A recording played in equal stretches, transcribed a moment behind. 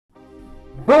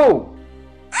Boo!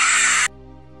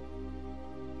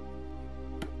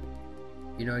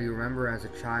 You know, you remember as a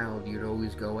child, you'd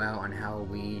always go out on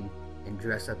Halloween and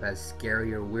dress up as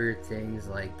scary or weird things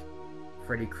like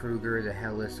Freddy Krueger, the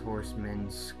Headless Horseman,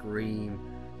 Scream,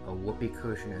 a whoopee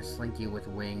cushion, a Slinky with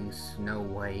wings, Snow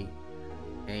White,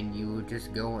 and you would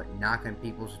just go knock on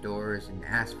people's doors and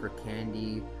ask for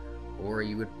candy, or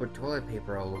you would put toilet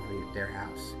paper all over their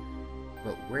house.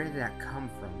 But where did that come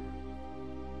from?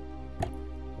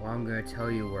 Well, I'm going to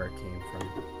tell you where it came from.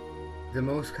 The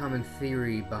most common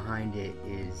theory behind it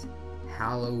is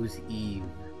Hallows Eve,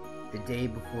 the day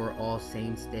before All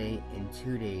Saints Day and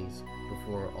 2 days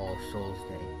before All Souls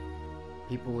Day.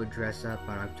 People would dress up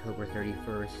on October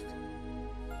 31st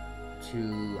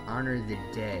to honor the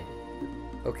dead.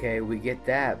 Okay, we get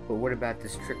that, but what about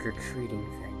this trick-or-treating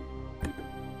thing?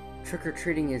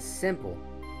 Trick-or-treating is simple.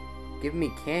 Give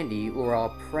me candy or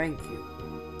I'll prank you.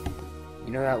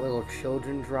 You know that little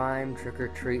children's rhyme, trick or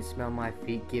treat, smell my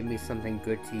feet, give me something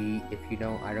good to eat. If you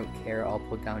don't, I don't care, I'll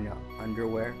put down your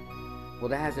underwear. Well,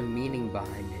 that has a meaning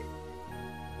behind it.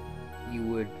 You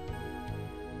would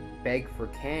beg for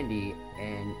candy,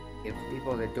 and if the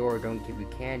people at the door don't give you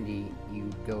candy,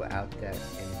 you go out there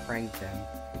and prank them.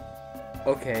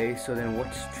 Okay, so then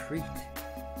what's treat?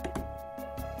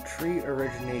 Treat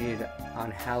originated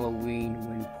on Halloween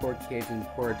when poor kids and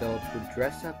poor adults would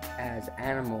dress up as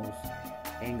animals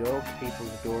and go to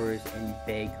people's doors and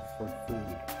beg for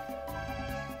food.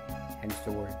 Hence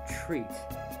the word treat.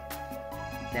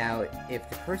 Now, if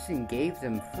the person gave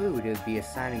them food, it would be a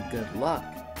sign of good luck.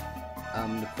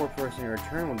 The poor person in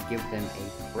return would give them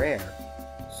a prayer,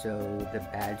 so the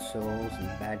bad souls and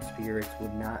the bad spirits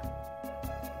would not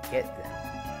get them.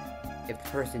 If the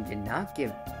person did not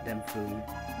give them food,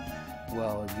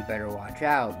 well, you better watch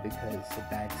out because the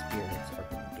bad spirits are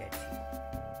going to get you.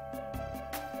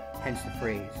 Hence the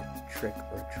phrase, trick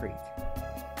or treat.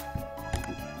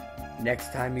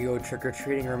 Next time you go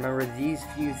trick-or-treating, remember these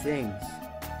few things.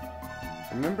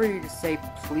 Remember to say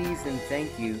please and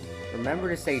thank you. Remember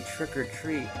to say trick or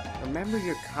treat. Remember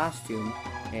your costume.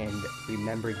 And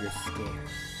remember you're scared.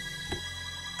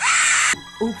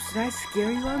 Oops, did I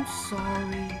scare you? I'm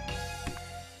sorry.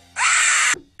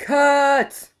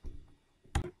 Cut!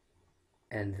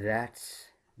 And that's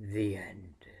the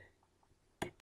end.